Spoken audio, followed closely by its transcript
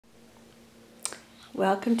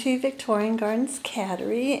Welcome to Victorian Gardens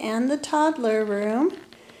Cattery and the toddler room,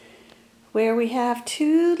 where we have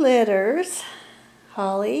 2 litters.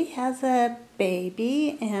 Holly has a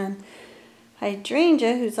baby, and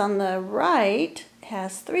Hydrangea, who's on the right,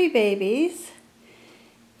 has 3 babies.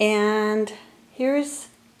 And here's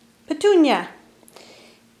Petunia.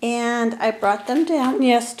 And I brought them down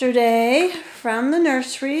yesterday from the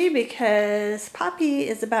nursery because Poppy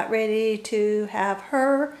is about ready to have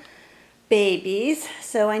her babies,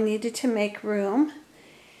 so I needed to make room.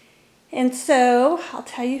 And so I'll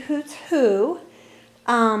tell you who's who.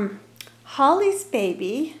 Holly's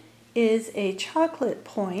baby is a chocolate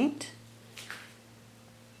point,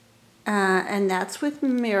 and that's with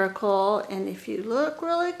Miracle. And if you look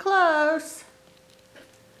really close,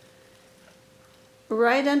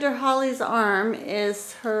 right under Holly's arm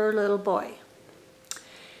is her little boy.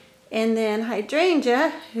 And then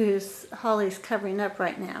Hydrangea, who's Holly's covering up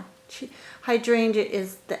right now. Hydrangea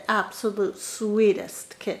is the absolute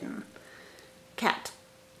sweetest cat.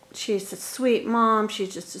 She's a sweet mom.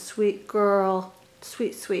 She's just a sweet girl.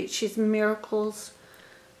 Sweet. She's Miracle's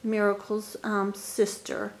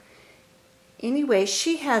sister. Anyway,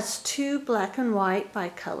 she has 2 black and white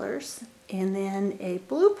bicolors and then a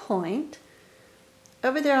blue point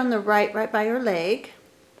over there on the right by her leg.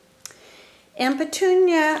 And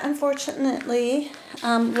Petunia, unfortunately,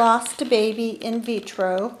 lost a baby in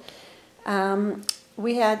vitro.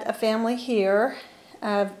 We had a family here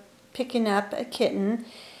picking up a kitten,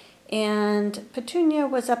 and Petunia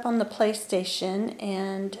was up on the PlayStation,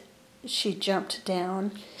 and she jumped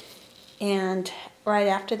down. And right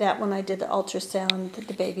after that, when I did the ultrasound,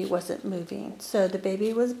 the baby wasn't moving. So the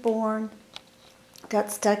baby was born,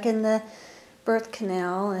 got stuck in the birth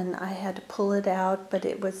canal, and I had to pull it out, but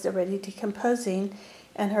it was already decomposing.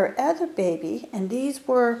 And her other baby, and these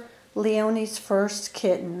were Leonie's first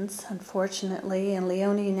kittens, unfortunately, and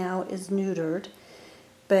Leonie now is neutered,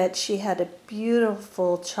 but she had a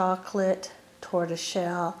beautiful chocolate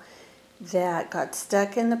tortoiseshell that got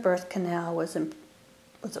stuck in the birth canal, was a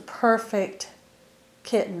perfect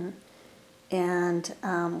kitten, and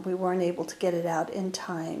we weren't able to get it out in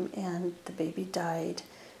time, and the baby died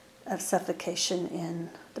of suffocation in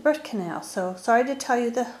the birth canal. So sorry to tell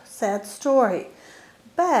you the sad story,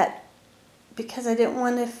 but because I didn't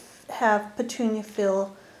want to have Petunia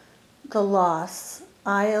feel the loss,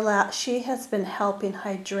 she has been helping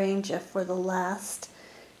Hydrangea for the last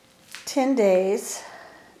 10 days.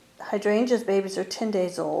 Hydrangea's babies are 10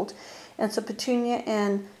 days old, and so Petunia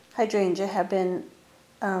and Hydrangea have been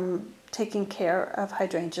taking care of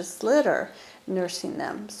Hydrangea's litter, nursing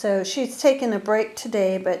them. So she's taken a break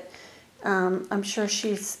today, but I'm sure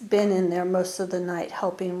she's been in there most of the night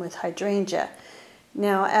helping with Hydrangea.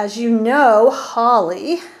 Now, as you know,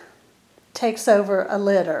 Holly takes over a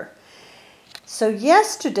litter. So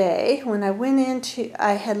yesterday, when I went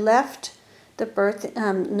I had left the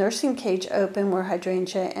nursing cage open where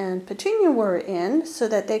Hydrangea and Petunia were in so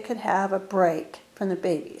that they could have a break from the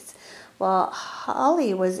babies. Well,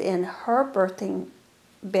 Holly was in her birthing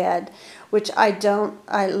bed, which I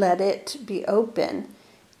let it be open,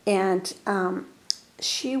 and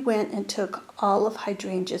she went and took all of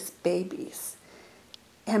Hydrangea's babies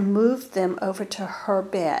and moved them over to her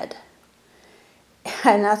bed.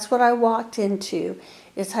 And that's what I walked into,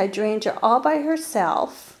 is Hydrangea all by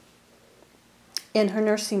herself in her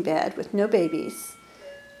nursing bed with no babies,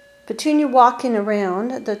 Petunia walking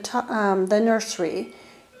around the nursery,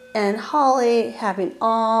 and Holly having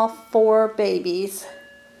all 4 babies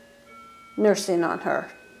nursing on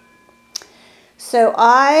her. So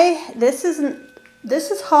this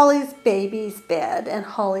is Holly's baby's bed, and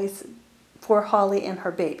for Holly and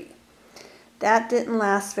her baby. That didn't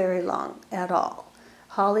last very long at all.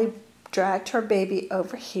 Holly dragged her baby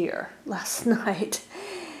over here last night,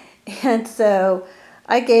 and so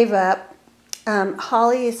I gave up.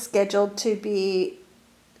 Holly is scheduled to be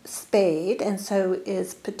spayed, and so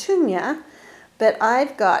is Petunia, but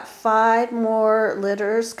I've got 5 more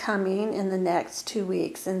litters coming in the next 2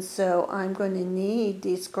 weeks, and so I'm going to need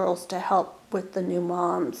these girls to help with the new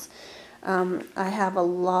moms. I have a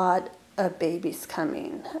lot of babies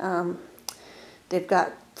coming. They've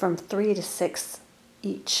got from 3 to 6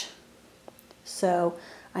 each, so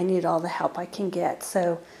I need all the help I can get.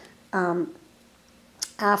 So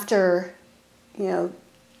after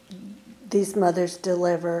these mothers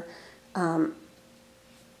deliver,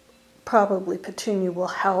 probably Petunia will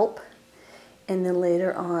help, and then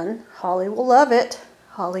later on Holly will love it.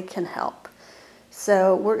 Holly can help.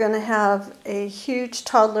 So we're going to have a huge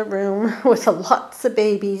toddler room with lots of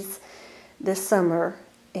babies this summer,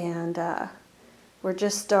 and we're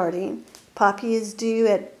just starting. Poppy is due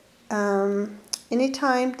at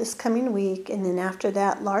anytime this coming week, and then after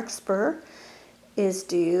that Larkspur is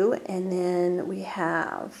due, and then we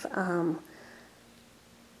have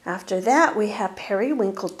after that we have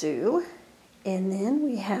Periwinkle due, and then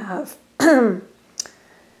we have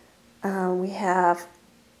we have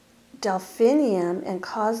Delphinium and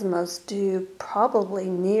Cosmos due probably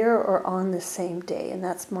near or on the same day, and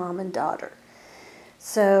that's mom and daughter.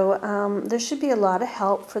 So there should be a lot of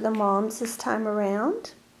help for the moms this time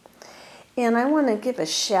around. And I want to give a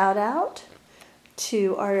shout out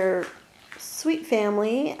to our sweet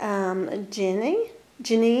family,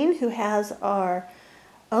 Janine, who has our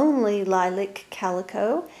only lilac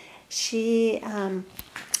calico. She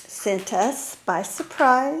sent us by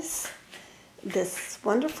surprise this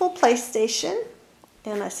wonderful PlayStation,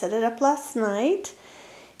 and I set it up last night.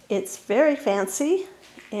 It's very fancy,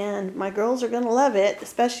 and my girls are going to love it,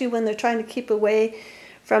 especially when they're trying to keep away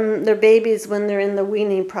from their babies when they're in the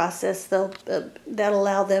weaning process. That'll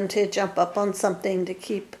allow them to jump up on something to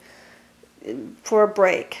keep for a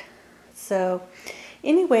break. So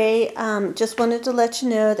anyway, just wanted to let you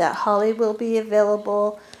know that Holly will be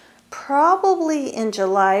available probably in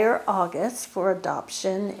July or August for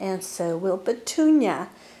adoption, and so will Petunia.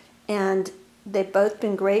 And they've both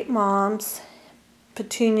been great moms.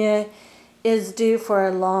 Petunia is due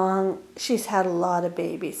for she's had a lot of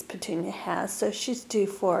babies, Petunia has, so she's due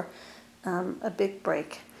for a big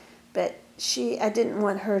break. But I didn't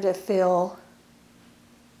want her to feel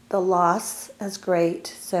the loss as great,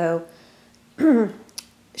 so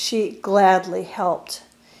she gladly helped,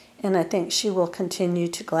 and I think she will continue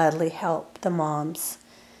to gladly help the moms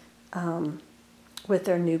with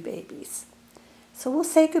their new babies. So we'll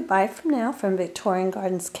say goodbye from now from Victorian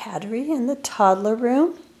Gardens Cattery in the toddler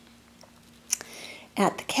room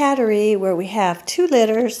at the Cattery, where we have 2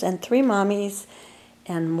 litters and 3 mommies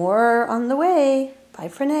and more on the way. Bye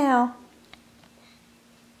for now.